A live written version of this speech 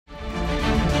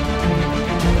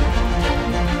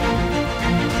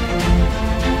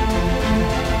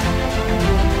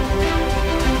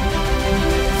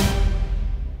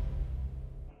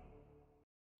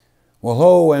Well,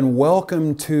 hello and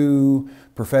welcome to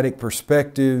Prophetic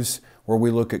Perspectives, where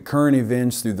we look at current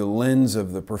events through the lens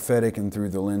of the prophetic and through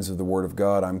the lens of the Word of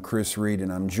God. I'm Chris Reed,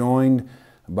 and I'm joined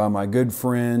by my good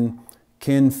friend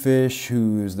Ken Fish,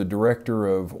 who is the director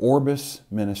of Orbis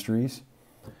Ministries.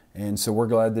 And so we're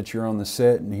glad that you're on the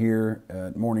set and here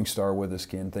at Morning Star with us,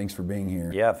 Ken. Thanks for being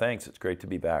here. Yeah, thanks. It's great to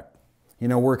be back. You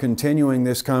know, we're continuing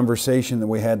this conversation that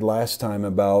we had last time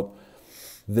about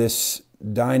this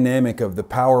dynamic of the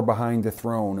power behind the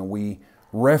throne, and we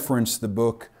referenced the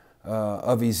book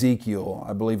of Ezekiel.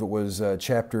 I believe it was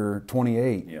chapter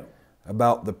 28,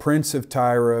 about the prince of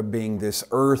Tyre being this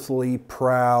earthly,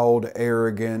 proud,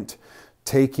 arrogant,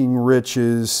 taking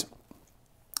riches,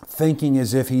 thinking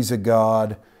as if he's a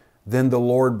god. Then the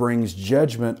Lord brings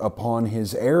judgment upon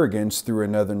his arrogance through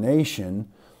another nation,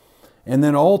 and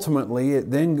then ultimately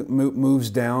it then moves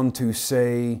down to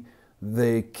say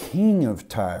the king of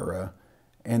Tyre.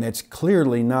 And it's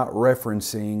clearly not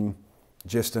referencing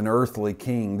just an earthly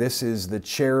king. This is the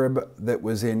cherub that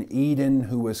was in Eden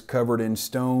who was covered in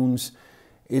stones.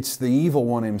 It's the evil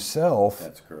one himself.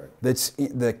 That's correct. That's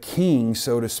the king,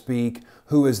 so to speak,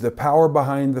 who is the power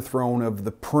behind the throne of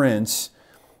the prince,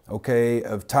 okay,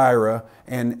 of Tyre.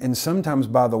 And sometimes,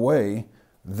 by the way,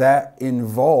 that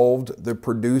involved the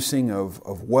producing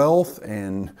of wealth.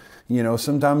 And, you know,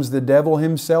 sometimes the devil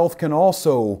himself can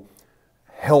also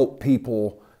help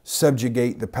people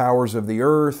subjugate the powers of the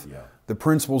earth, the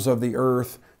principles of the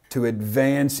earth, to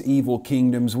advance evil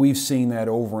kingdoms. We've seen that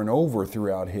over and over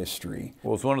throughout history.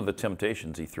 Well, it's one of the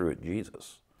temptations he threw at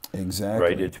Jesus. Exactly.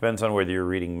 Right? It depends on whether you're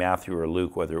reading Matthew or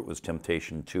Luke, whether it was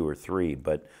temptation 2 or 3,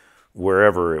 but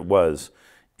wherever it was,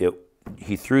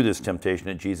 he threw this temptation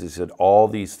at Jesus. He said all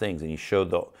these things, and he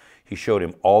showed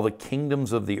him all the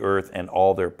kingdoms of the earth and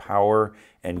all their power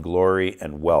and glory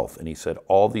and wealth. And he said,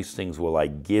 all these things will I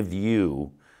give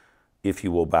you if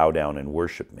you will bow down and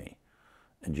worship me.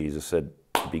 And Jesus said,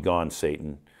 begone,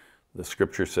 Satan. The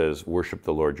scripture says, worship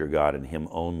the Lord your God, and him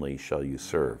only shall you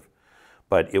serve.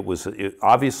 But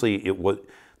obviously,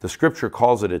 the scripture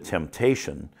calls it a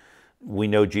temptation. We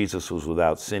know Jesus was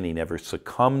without sin. He never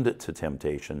succumbed to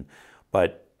temptation.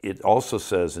 But it also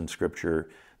says in scripture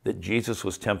that Jesus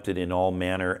was tempted in all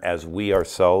manner as we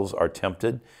ourselves are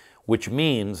tempted, which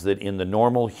means that in the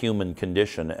normal human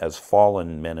condition as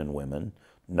fallen men and women,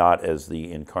 not as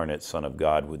the incarnate Son of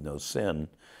God with no sin,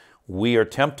 we are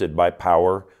tempted by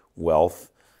power,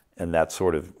 wealth, and that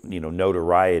sort of,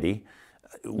 notoriety.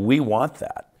 We want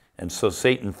that. And so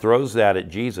Satan throws that at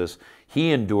Jesus.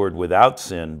 He endured without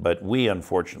sin, but we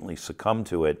unfortunately succumb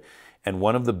to it. And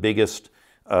one of the biggest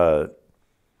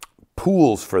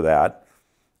pools for that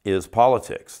is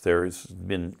politics. There's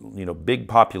been, big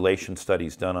population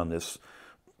studies done on this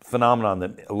phenomenon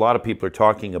that a lot of people are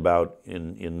talking about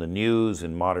in the news,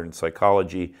 in modern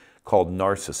psychology, called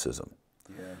narcissism.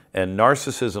 Yeah. And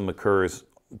narcissism occurs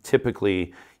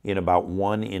typically in about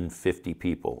 1 in 50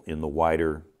 people in the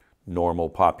wider normal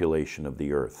population of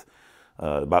the earth,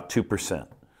 about 2%,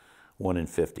 1 in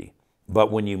 50.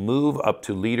 But when you move up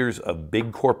to leaders of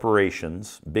big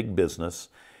corporations, big business,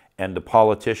 and to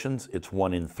politicians, it's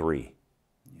 1 in 3.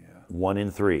 Yeah. 1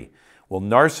 in 3. Well,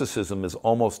 narcissism is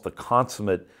almost the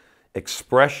consummate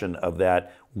expression of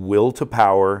that will to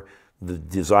power, the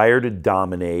desire to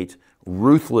dominate,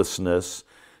 ruthlessness.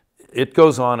 It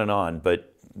goes on and on.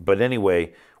 But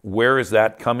anyway, where is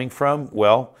that coming from?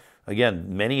 Well,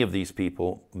 again, many of these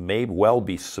people may well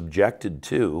be subjected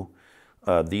to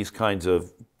these kinds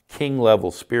of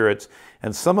king-level spirits,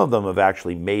 and some of them have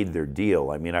actually made their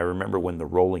deal. I mean, I remember when the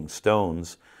Rolling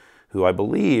Stones, who I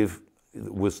believe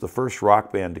was the first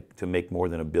rock band to make more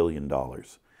than $1 billion.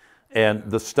 And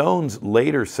the Stones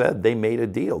later said they made a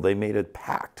deal. They made a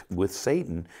pact with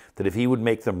Satan that if he would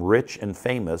make them rich and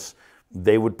famous,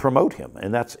 they would promote him.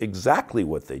 And that's exactly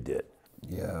what they did.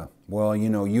 Yeah. Well,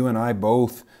 you and I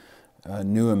both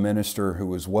knew a minister who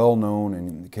was well known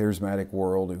in the charismatic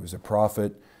world. He was a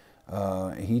prophet.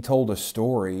 He told a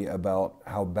story about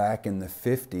how back in the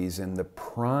 50s, in the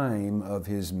prime of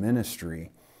his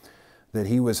ministry, that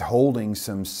he was holding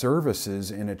some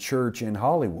services in a church in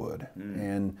Hollywood.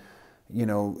 And,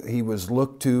 he was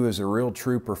looked to as a real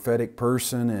true prophetic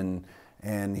person,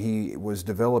 and he was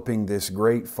developing this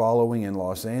great following in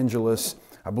Los Angeles.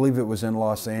 I believe it was in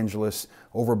Los Angeles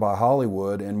over by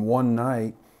Hollywood. And one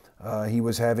night he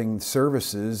was having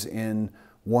services in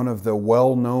one of the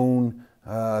well-known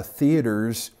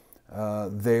theaters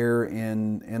there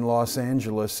in Los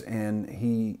Angeles, and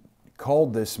he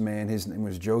called this man, his name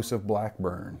was Joseph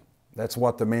Blackburn. That's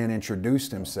what the man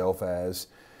introduced himself as.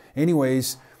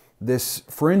 Anyways, this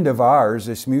friend of ours,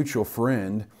 this mutual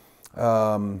friend,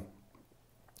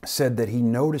 said that he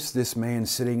noticed this man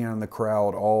sitting out in the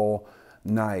crowd all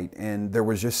night, and there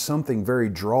was just something very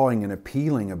drawing and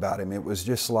appealing about him. It was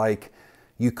just like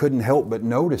you couldn't help but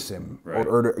notice him, right,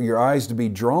 or your eyes to be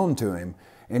drawn to him.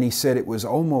 And he said it was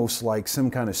almost like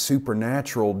some kind of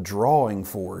supernatural drawing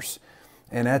force.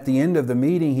 And at the end of the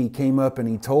meeting, he came up and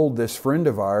he told this friend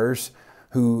of ours,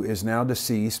 who is now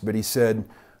deceased, but he said,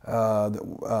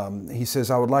 he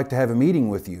says, I would like to have a meeting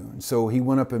with you. And so he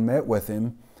went up and met with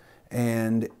him,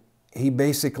 and he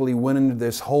basically went into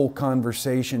this whole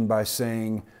conversation by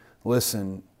saying,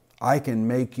 listen, I can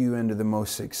make you into the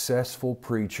most successful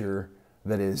preacher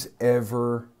that has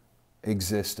ever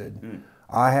existed.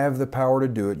 I have the power to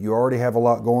do it. You already have a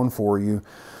lot going for you.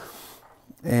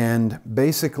 And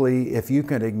basically, if you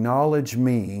can acknowledge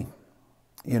me,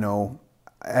 you know,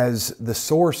 as the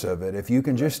source of it, if you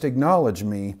can just acknowledge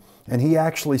me. And he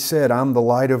actually said, I'm the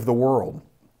light of the world.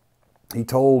 He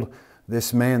told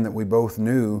this man that we both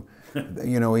knew,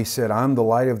 you know, he said, I'm the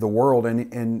light of the world.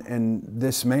 And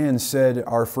this man said,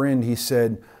 our friend, he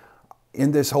said,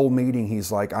 in this whole meeting,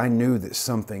 he's like, I knew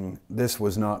that this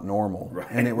was not normal. Right,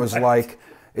 and it was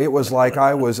like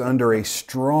I was under a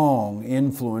strong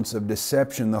influence of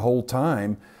deception the whole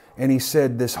time. And he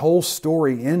said this whole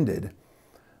story ended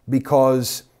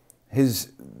because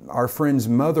our friend's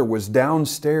mother was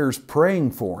downstairs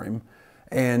praying for him,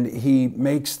 and he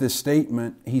makes this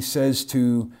statement. He says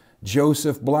to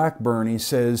Joseph Blackburn, he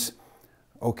says,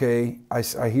 okay,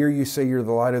 I hear you say you're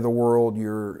the light of the world,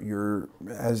 you're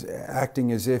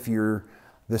acting as if you're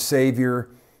the Savior,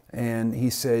 and he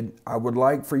said, I would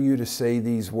like for you to say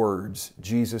these words,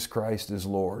 Jesus Christ is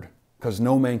Lord, because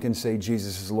no man can say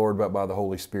Jesus is Lord but by the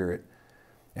Holy Spirit.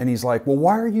 And he's like, well,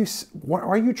 why are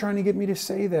you trying to get me to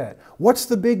say that? What's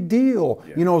the big deal?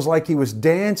 Yeah. You know, it was like he was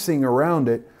dancing around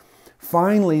it.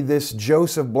 Finally, this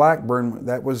Joseph Blackburn,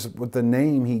 that was what the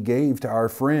name he gave to our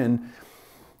friend,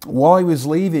 while he was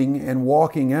leaving and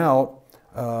walking out,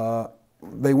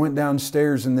 they went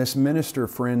downstairs, and this minister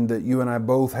friend that you and I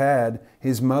both had,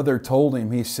 his mother told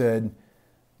him, he said,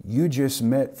 you just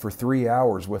met for 3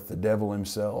 hours with the devil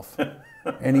himself.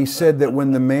 And he said that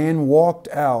when the man walked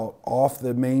out off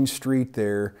the main street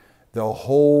there, the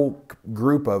whole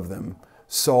group of them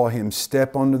saw him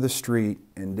step onto the street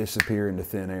and disappear into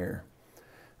thin air.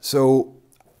 So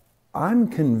I'm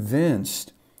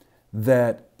convinced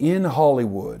that in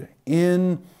Hollywood,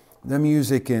 in the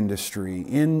music industry,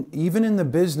 even in the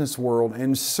business world,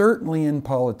 and certainly in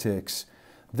politics,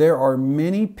 there are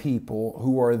many people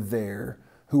who are there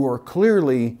who are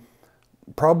clearly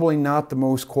probably not the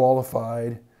most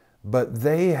qualified, but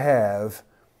they have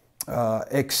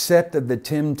accepted the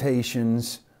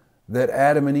temptations that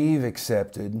Adam and Eve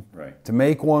accepted, right, to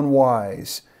make one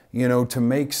wise, you know, to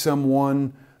make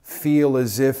someone feel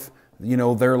as if, you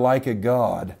know, they're like a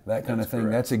god, that kind of thing.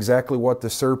 Correct. That's exactly what the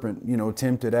serpent, you know,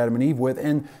 tempted Adam and Eve with.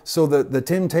 And so the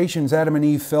temptations Adam and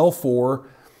Eve fell for,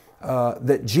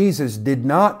 that Jesus did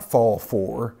not fall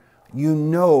for, you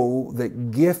know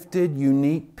that gifted,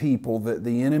 unique people that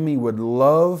the enemy would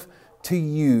love to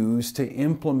use to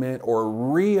implement or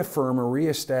reaffirm or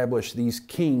reestablish these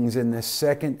kings in this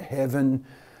second heaven,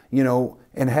 you know,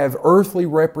 and have earthly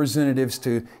representatives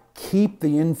to keep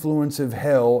the influence of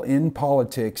hell in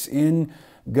politics, in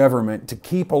government, to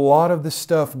keep a lot of the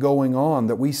stuff going on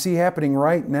that we see happening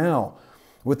right now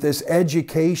with this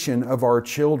education of our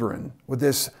children, with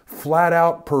this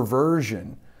flat-out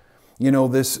perversion, you know,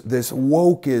 this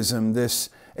wokeism,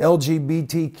 this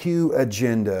LGBTQ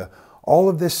agenda, all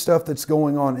of this stuff that's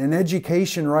going on. In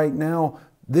education right now,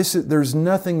 there's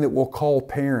nothing that will call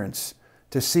parents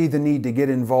to see the need to get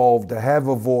involved, to have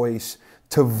a voice,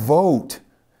 to vote.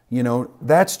 You know,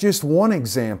 that's just one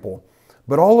example.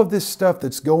 But all of this stuff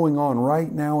that's going on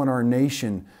right now in our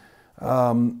nation,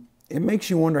 it makes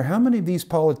you wonder how many of these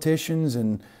politicians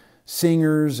and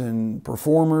singers and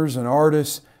performers and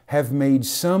artists have made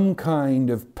some kind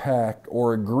of pact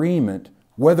or agreement,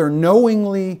 whether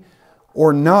knowingly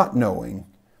or not knowing,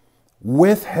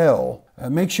 with hell.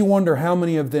 It makes you wonder how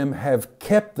many of them have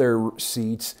kept their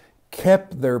seats,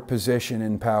 kept their position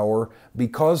in power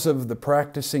because of the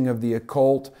practicing of the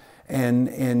occult and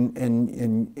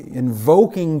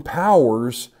invoking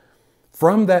powers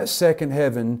from that second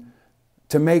heaven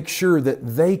to make sure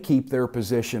that they keep their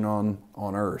position on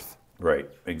earth. Right,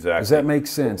 exactly. Does that make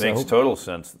sense? It makes total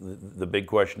sense. The big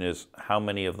question is, how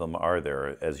many of them are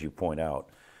there, as you point out?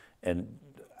 And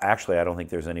actually, I don't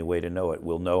think there's any way to know it.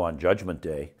 We'll know on Judgment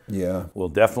Day. Yeah. We'll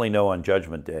definitely know on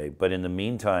Judgment Day. But in the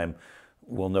meantime,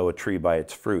 we'll know a tree by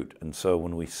its fruit. And so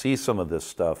when we see some of this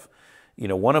stuff, you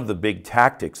know, one of the big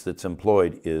tactics that's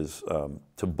employed is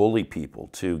to bully people,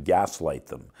 to gaslight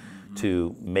them.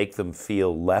 to make them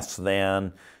feel less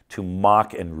than, to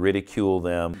mock and ridicule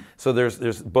them. So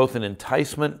there's both an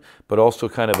enticement, but also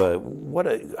kind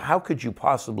of how could you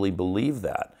possibly believe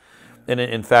that? And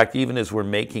in fact, even as we're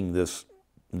making this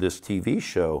TV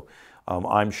show,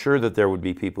 I'm sure that there would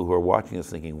be people who are watching this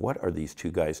thinking, what are these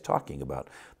two guys talking about?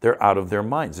 They're out of their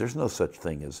minds. There's no such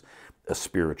thing as a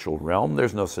spiritual realm.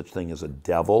 There's no such thing as a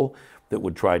devil that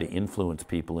would try to influence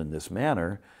people in this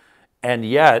manner. And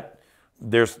yet,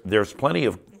 there's plenty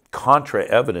of contra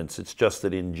evidence. It's just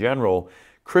that in general,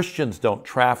 Christians don't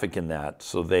traffic in that,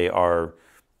 so they are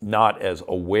not as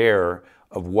aware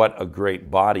of what a great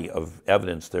body of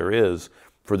evidence there is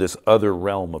for this other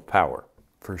realm of power.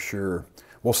 For sure.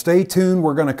 Well, stay tuned.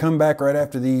 We're going to come back right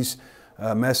after these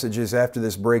messages, after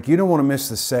this break. You don't want to miss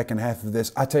the second half of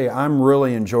this. I tell you, I'm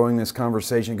really enjoying this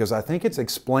conversation because I think it's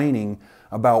explaining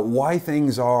about why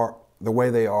things are the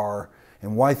way they are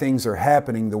and why things are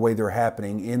happening the way they're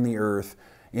happening in the earth,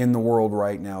 in the world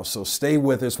right now. So stay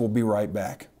with us. We'll be right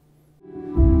back.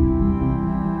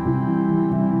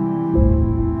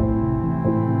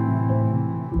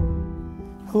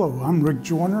 Hello, I'm Rick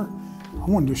Joyner. I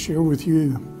wanted to share with you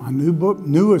my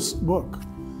newest book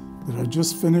that I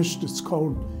just finished. It's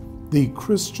called The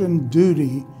Christian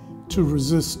Duty to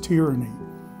Resist Tyranny.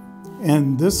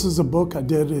 And this is a book I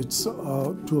did. It's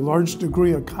to a large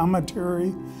degree a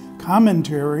commentary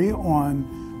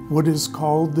on what is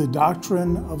called the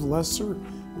doctrine of lesser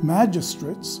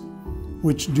magistrates,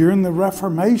 which during the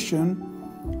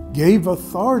Reformation gave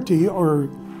authority or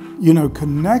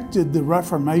connected the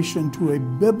Reformation to a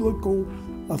biblical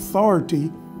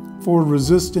authority for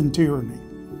resisting tyranny.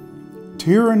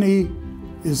 Tyranny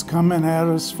is coming at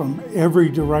us from every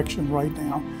direction right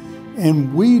now,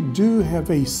 and we do have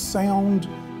a sound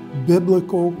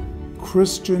biblical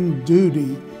Christian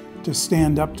duty to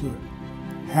stand up to it.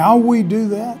 How we do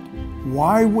that,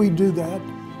 why we do that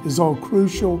is all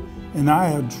crucial, and I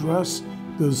address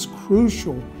those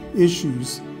crucial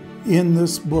issues in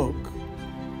this book.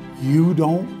 You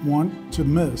don't want to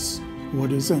miss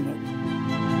what is in it.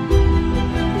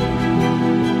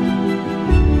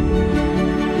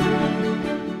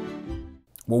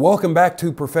 Well, welcome back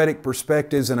to Prophetic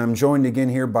Perspectives, and I'm joined again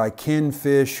here by Ken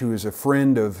Fish, who is a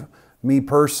friend of me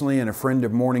personally and a friend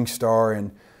of Morning Star.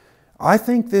 And I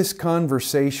think this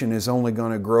conversation is only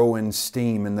going to grow in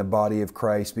steam in the body of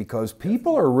Christ because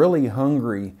people are really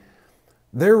hungry.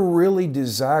 They're really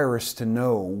desirous to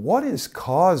know what is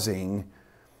causing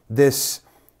this,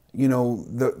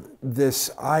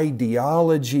 this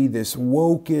ideology, this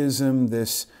wokeism,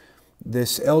 this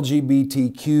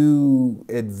LGBTQ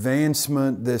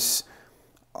advancement,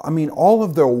 all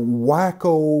of the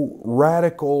wacko,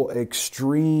 radical,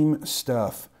 extreme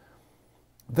stuff.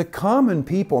 The common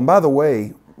people, and by the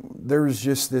way, there's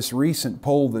just this recent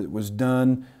poll that was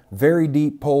done, very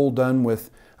deep poll done with,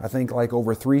 I think, like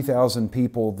over 3,000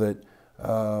 people that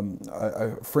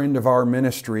a friend of our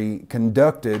ministry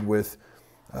conducted with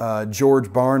George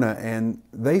Barna, and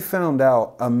they found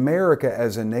out America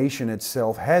as a nation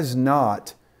itself has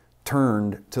not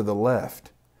turned to the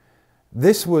left.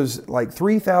 This was like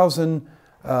 3,000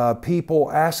 people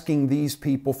asking these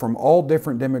people from all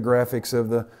different demographics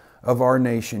of our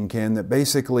nation, Ken, that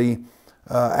basically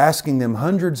asking them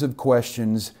hundreds of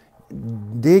questions,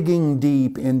 digging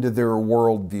deep into their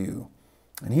worldview.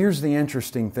 And here's the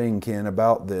interesting thing, Ken,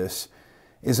 about this,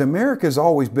 is America's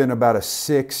always been about a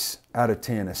 6 out of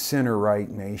 10, a center-right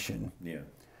nation. Yeah.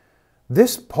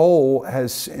 This poll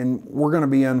has, and we're going to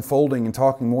be unfolding and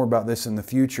talking more about this in the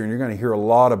future, and you're going to hear a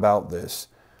lot about this,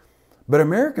 but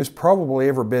America's probably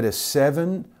ever been a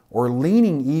 7 or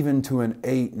leaning even to an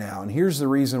 8 now. And here's the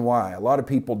reason why. A lot of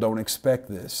people don't expect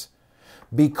this.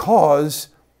 Because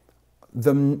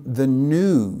the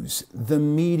news, the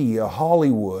media,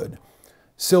 Hollywood,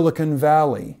 Silicon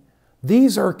Valley,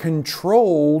 these are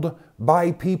controlled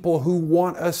by people who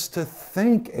want us to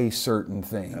think a certain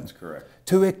thing. That's correct.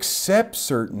 To accept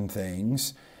certain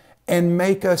things and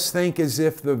make us think as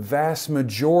if the vast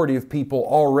majority of people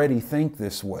already think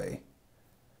this way.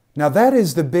 Now that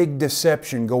is the big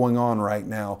deception going on right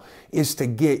now, is to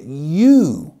get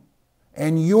you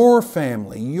and your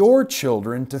family, your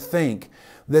children, to think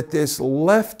that this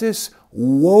leftist,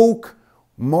 woke,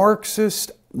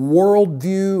 Marxist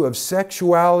worldview of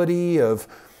sexuality, of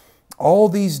all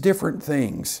these different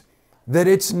things, that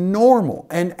it's normal.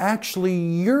 And actually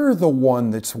you're the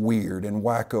one that's weird and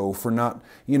wacko for not,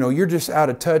 you're just out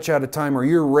of touch, out of time, or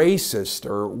you're racist,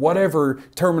 or whatever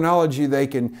terminology they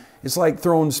can. It's like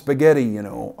throwing spaghetti,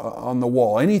 on the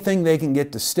wall. Anything they can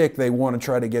get to stick, they want to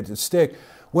try to get to stick.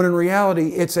 When in reality,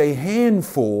 it's a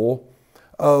handful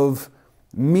of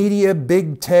media,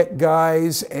 big tech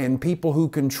guys, and people who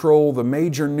control the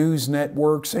major news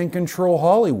networks and control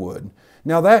Hollywood.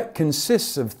 Now that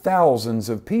consists of thousands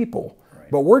of people,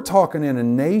 but we're talking in a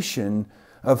nation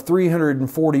of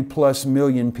 340 plus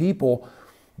million people.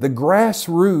 The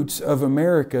grassroots of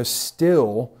America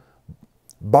still,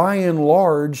 by and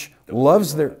large,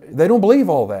 they don't believe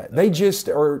all that. They just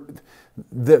are,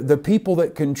 the people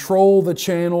that control the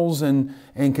channels and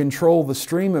control the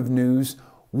stream of news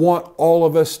want all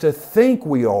of us to think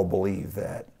we all believe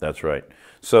that. That's right.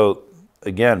 So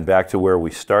again, back to where we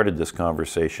started this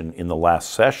conversation in the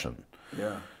last session.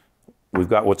 Yeah. We've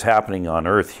got what's happening on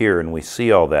Earth here, and we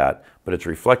see all that, but it's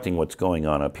reflecting what's going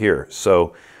on up here.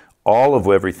 So all of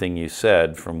everything you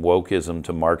said, from wokeism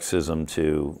to Marxism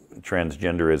to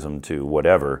transgenderism to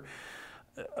whatever,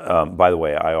 by the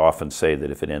way, I often say that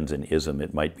if it ends in ism,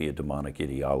 it might be a demonic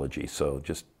ideology. So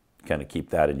just kind of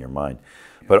keep that in your mind.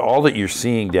 But all that you're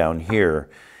seeing down here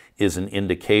is an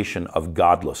indication of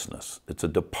godlessness. It's a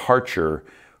departure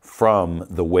from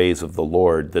the ways of the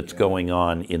Lord that's going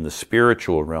on in the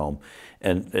spiritual realm.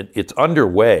 And it's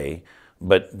underway,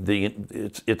 but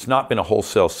it's not been a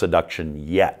wholesale seduction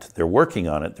yet. They're working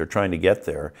on it. They're trying to get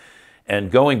there. And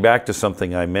going back to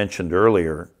something I mentioned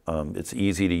earlier, it's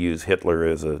easy to use Hitler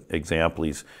as an example.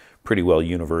 He's pretty well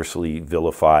universally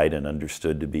vilified and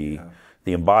understood to be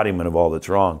the embodiment of all that's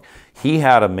wrong. He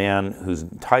had a man whose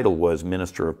title was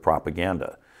Minister of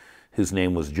Propaganda. His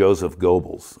name was Joseph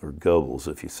Goebbels, or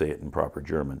Goebbels if you say it in proper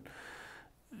German.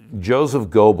 Joseph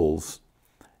Goebbels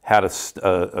had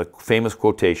a famous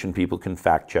quotation, people can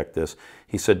fact check this.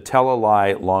 He said, "Tell a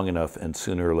lie long enough and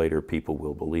sooner or later people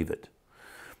will believe it."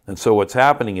 And so what's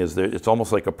happening is it's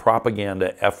almost like a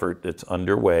propaganda effort that's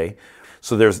underway.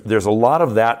 So there's a lot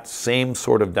of that same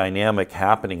sort of dynamic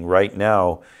happening right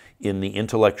now in the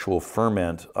intellectual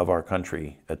ferment of our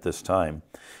country at this time.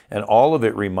 And all of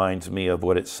it reminds me of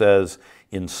what it says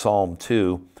in Psalm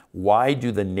 2, "Why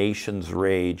do the nations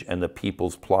rage and the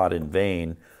peoples plot in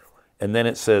vain?" And then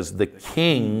it says, "The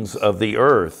kings of the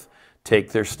earth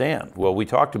take their stand." Well, we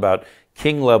talked about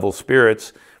king-level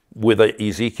spirits with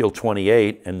Ezekiel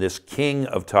 28, and this king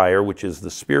of Tyre, which is the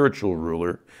spiritual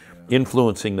ruler,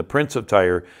 influencing the prince of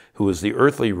Tyre, who is the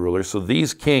earthly ruler. So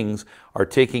these kings are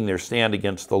taking their stand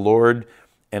against the Lord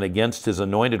and against his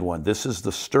anointed one. This is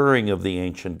the stirring of the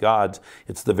ancient gods.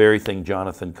 It's the very thing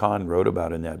Jonathan Cahn wrote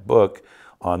about in that book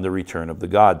on the return of the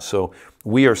gods. So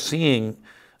we are seeing,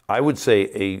 I would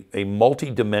say, a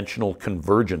multi-dimensional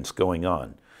convergence going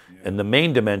on. And the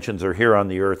main dimensions are here on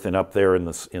the earth and up there in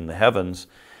the heavens.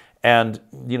 And,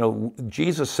 you know,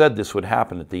 Jesus said this would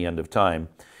happen at the end of time.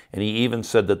 And he even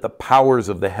said that the powers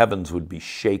of the heavens would be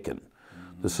shaken.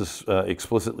 This is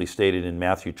explicitly stated in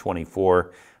Matthew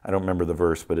 24. I don't remember the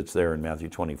verse, but it's there in Matthew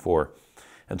 24.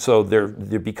 And so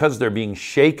because they're being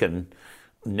shaken,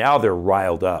 now they're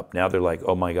riled up. Now they're like,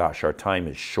 oh my gosh, our time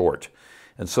is short.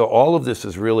 And so all of this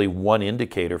is really one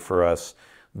indicator for us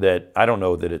that, I don't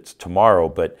know that it's tomorrow,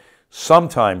 but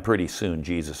sometime pretty soon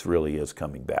Jesus really is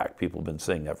coming back. People have been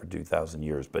saying that for 2,000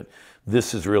 years, but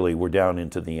this is really, we're down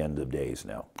into the end of days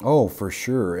now. Oh, for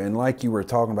sure. And like you were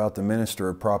talking about the minister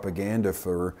of propaganda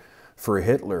for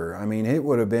Hitler, I mean, it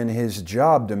would have been his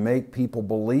job to make people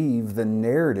believe the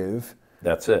narrative.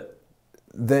 That's it.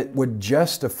 That would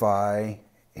justify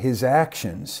his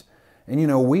actions. And you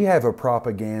know, we have a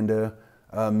propaganda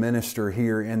minister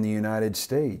here in the United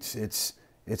States.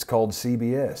 It's called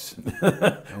CBS.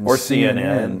 Or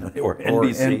CNN, or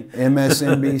NBC. Or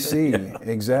MSNBC,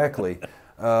 exactly.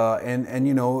 And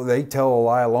you know, they tell a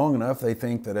lie long enough, they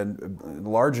think that a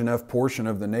large enough portion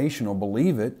of the nation will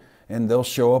believe it, and they'll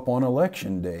show up on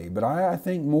election day. But I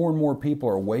think more and more people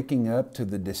are waking up to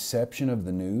the deception of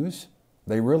the news.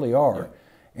 They really are.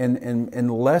 Yeah.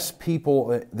 And less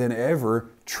people than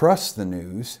ever trust the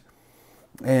news.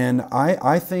 And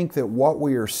I think that what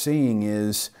we are seeing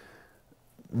is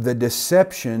the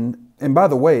deception. And by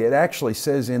the way, it actually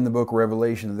says in the book of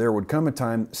Revelation that there would come a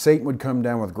time Satan would come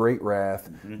down with great wrath.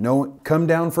 No, come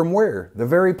down from where? The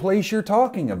very place you're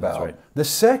talking about. That's right. The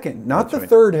second, not the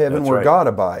third heaven where God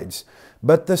abides,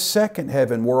 but the second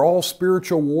heaven where all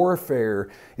spiritual warfare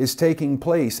is taking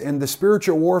place. And the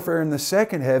spiritual warfare in the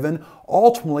second heaven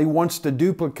ultimately wants to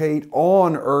duplicate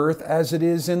on earth as it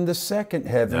is in the second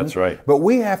heaven. That's right. But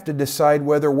we have to decide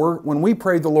whether when we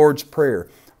pray the Lord's Prayer,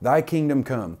 Thy kingdom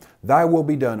come, Thy will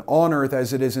be done on earth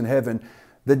as it is in heaven.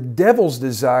 The devil's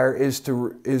desire is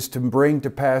to bring to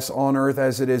pass on earth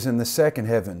as it is in the second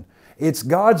heaven. It's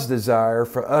God's desire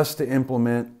for us to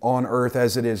implement on earth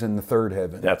as it is in the third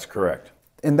heaven. That's correct.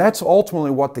 And that's ultimately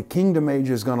what the kingdom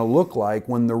age is going to look like,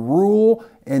 when the rule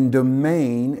and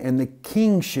domain and the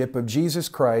kingship of Jesus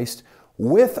Christ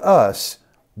with us,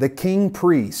 the king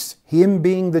priest, him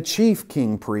being the chief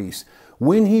king priest,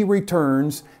 when he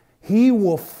returns, he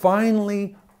will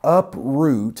finally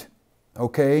uproot,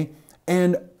 okay,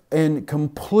 and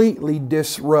completely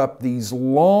disrupt these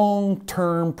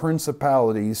long-term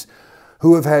principalities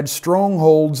who have had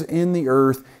strongholds in the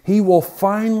earth. He will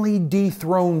finally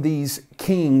dethrone these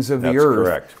kings of the earth. That's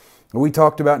correct. We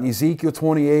talked about in Ezekiel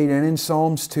 28 and in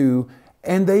Psalms 2,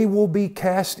 and they will be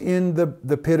cast in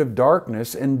the pit of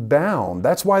darkness and bound.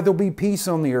 That's why there'll be peace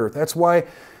on the earth. That's why,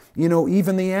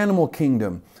 even the animal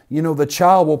kingdom, the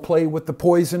child will play with the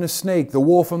poisonous snake, the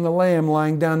wolf and the lamb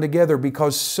lying down together,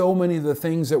 because so many of the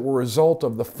things that were a result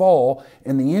of the fall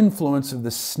and the influence of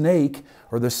the snake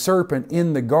or the serpent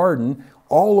in the garden,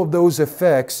 all of those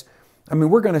effects,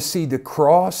 we're going to see the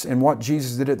cross and what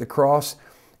Jesus did at the cross.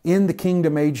 In the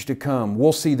kingdom age to come,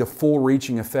 we'll see the full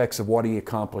reaching effects of what He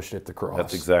accomplished at the cross.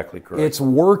 That's exactly correct. It's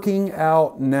working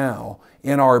out now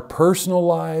in our personal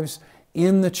lives,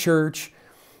 in the church.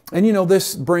 And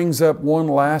this brings up one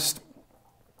last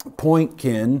point,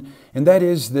 Ken, and that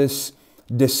is this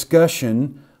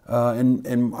discussion,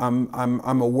 and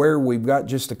I'm aware we've got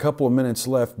just a couple of minutes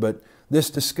left, but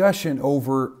this discussion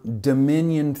over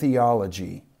dominion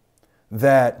theology,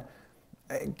 that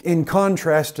in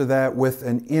contrast to that with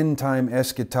an end-time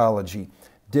eschatology,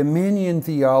 dominion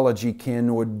theology,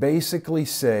 Ken, would basically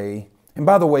say, and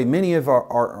by the way, many of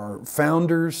our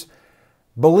founders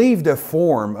believed a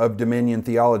form of dominion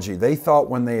theology. They thought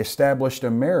when they established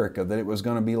America that it was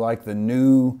going to be like the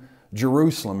new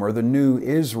Jerusalem or the new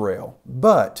Israel.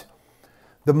 But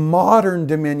the modern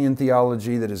dominion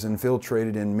theology that is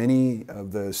infiltrated in many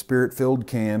of the Spirit-filled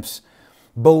camps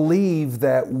believe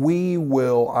that we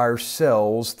will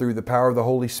ourselves, through the power of the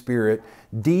Holy Spirit,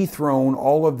 dethrone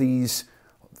all of these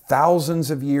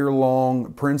thousands of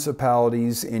year-long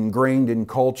principalities ingrained in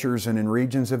cultures and in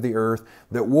regions of the earth,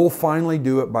 that we'll finally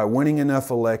do it by winning enough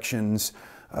elections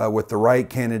with the right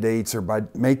candidates or by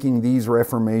making these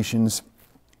reformations.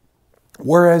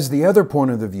 Whereas the other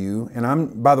point of the view,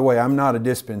 and by the way, I'm not a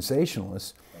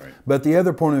dispensationalist, right, but the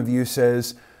other point of view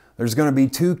says there's going to be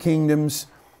two kingdoms.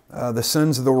 The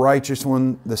sons of the righteous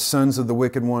one, the sons of the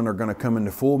wicked one are going to come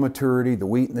into full maturity. The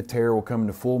wheat and the tare will come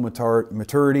into full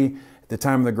maturity. At the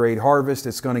time of the great harvest,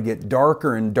 it's going to get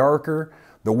darker and darker.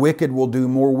 The wicked will do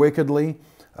more wickedly,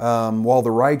 while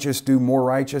the righteous do more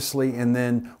righteously. And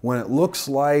then when it looks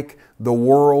like the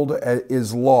world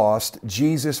is lost,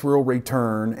 Jesus will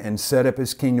return and set up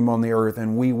His kingdom on the earth,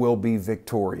 and we will be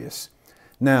victorious.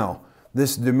 Now,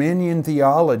 this dominion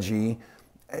theology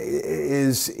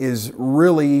is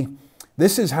really,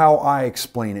 this is how I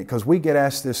explain it, because we get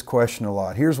asked this question a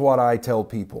lot. Here's what I tell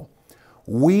people.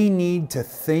 We need to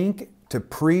think, to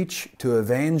preach, to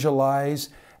evangelize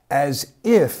as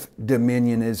if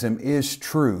dominionism is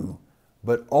true,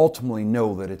 but ultimately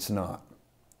know that it's not.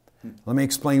 Let me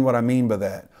explain what I mean by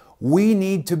that. We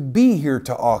need to be here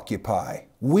to occupy.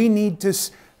 We need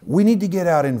to get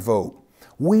out and vote.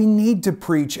 We need to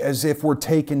preach as if we're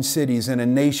taking cities and a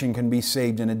nation can be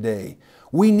saved in a day.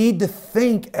 We need to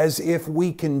think as if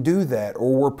we can do that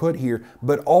or we're put here,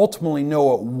 but ultimately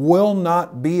know it will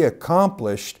not be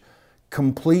accomplished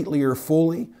completely or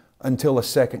fully until a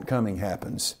second coming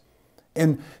happens.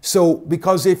 And so,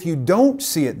 because if you don't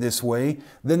see it this way,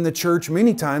 then the church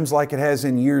many times, like it has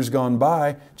in years gone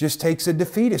by, just takes a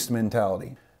defeatist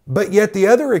mentality. But yet the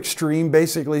other extreme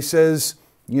basically says,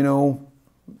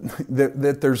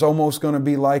 that there's almost going to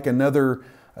be like another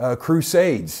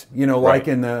Crusades, right, like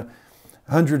in the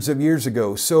hundreds of years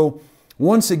ago. So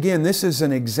once again, this is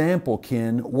an example,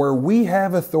 Ken, where we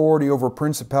have authority over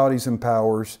principalities and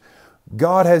powers.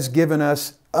 God has given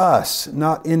us,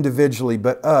 not individually,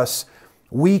 but us.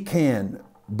 We can,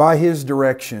 by His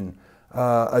direction,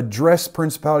 address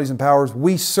principalities and powers.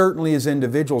 We certainly as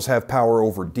individuals have power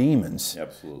over demons.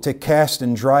 Absolutely. To cast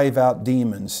and drive out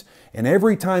demons. And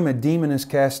every time a demon is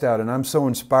cast out, and I'm so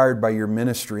inspired by your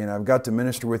ministry, and I've got to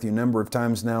minister with you a number of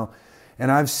times now,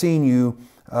 and I've seen you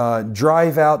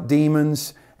drive out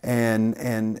demons,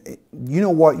 and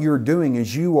what you're doing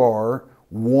is you are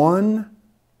 1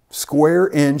 square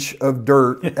inch of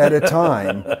dirt at a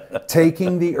time,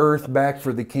 taking the earth back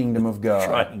for the kingdom of God.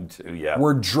 Trying to, yeah.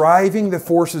 We're driving the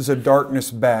forces of darkness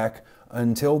back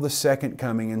until the second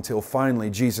coming, until finally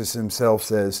Jesus Himself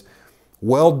says,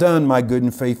 "Well done, my good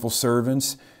and faithful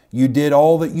servants. You did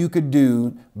all that you could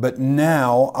do, but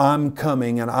now I'm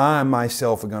coming and I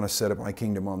myself am going to set up my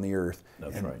kingdom on the earth."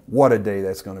 That's right. What a day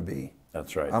that's going to be.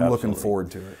 That's right. I'm looking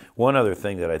forward to it. One other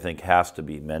thing that I think has to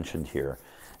be mentioned here,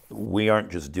 we aren't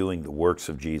just doing the works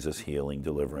of Jesus, healing,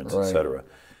 deliverance, Right. etc.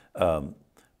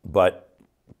 But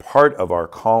part of our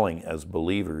calling as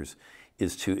believers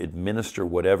is to administer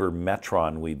whatever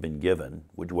metron we've been given,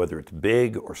 whether it's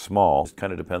big or small. It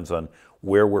kind of depends on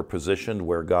where we're positioned,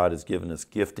 where God has given us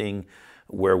gifting,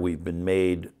 where we've been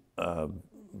made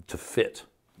to fit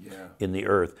in the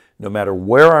earth. No matter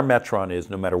where our metron is,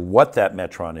 no matter what that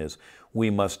metron is, we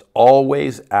must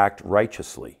always act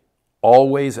righteously.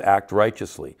 Always act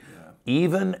righteously,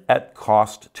 even at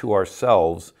cost to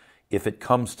ourselves if it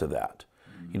comes to that.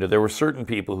 You know, there were certain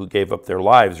people who gave up their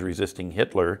lives resisting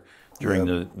Hitler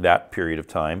during that period of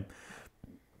time.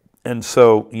 And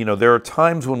so, you know, there are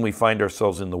times when we find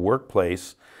ourselves in the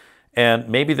workplace and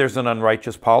maybe there's an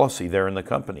unrighteous policy there in the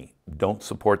company. Don't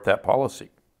support that policy.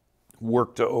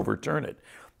 Work to overturn it.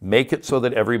 Make it so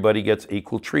that everybody gets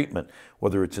equal treatment,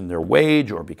 whether it's in their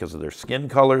wage or because of their skin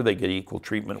color, they get equal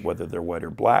treatment, whether they're white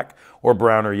or black or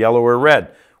brown or yellow or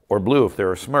red or blue if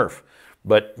they're a Smurf.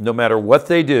 But no matter what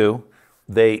they do,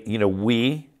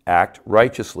 we act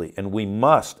righteously. And we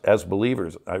must, as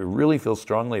believers, I really feel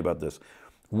strongly about this,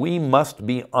 we must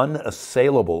be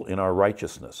unassailable in our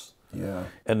righteousness. Yeah.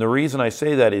 And the reason I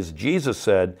say that is Jesus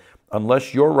said,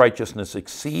 unless your righteousness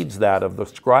exceeds that of the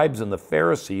scribes and the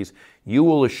Pharisees, you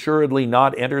will assuredly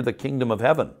not enter the kingdom of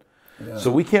heaven. Yeah.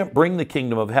 So we can't bring the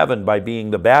kingdom of heaven by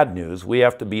being the bad news. We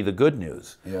have to be the good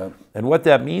news. Yeah. And what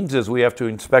that means is we have to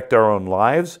inspect our own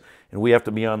lives, and we have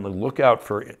to be on the lookout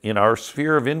for, in our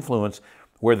sphere of influence,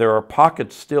 where there are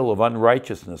pockets still of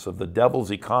unrighteousness, of the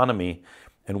devil's economy,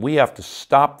 and we have to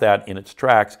stop that in its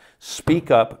tracks, speak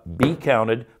up, be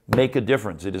counted, make a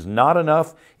difference. It is not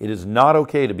enough, it is not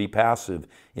okay to be passive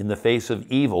in the face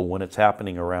of evil when it's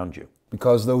happening around you.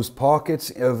 Because those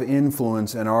pockets of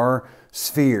influence in our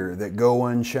sphere that go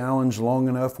unchallenged long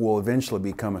enough will eventually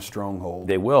become a stronghold.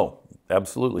 They will.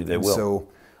 Absolutely, they will. So,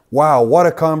 wow, what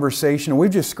a conversation.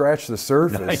 We've just scratched the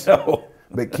surface. I know.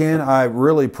 But Ken, I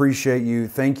really appreciate you.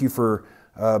 Thank you for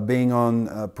being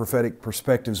on Prophetic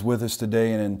Perspectives with us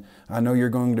today. And I know you're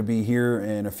going to be here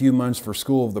in a few months for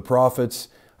School of the Prophets.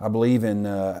 I believe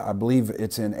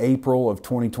it's in April of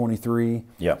 2023.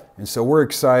 Yeah. And so we're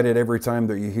excited every time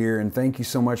that you're here. And thank you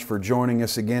so much for joining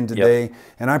us again today. Yep.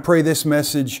 And I pray this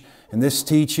message and this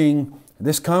teaching,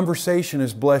 this conversation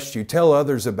has blessed you. Tell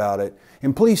others about it.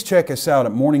 And please check us out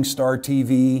at Morning Star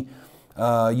TV.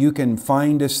 You can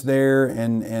find us there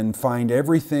and find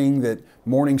everything that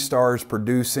Morning Star is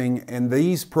producing. And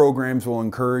these programs will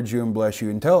encourage you and bless you.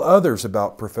 And tell others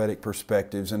about Prophetic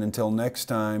Perspectives. And until next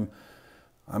time,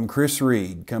 I'm Chris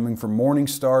Reed, coming from Morning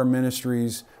Star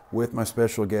Ministries with my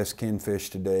special guest, Ken Fish,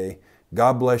 today.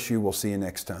 God bless you. We'll see you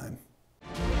next time.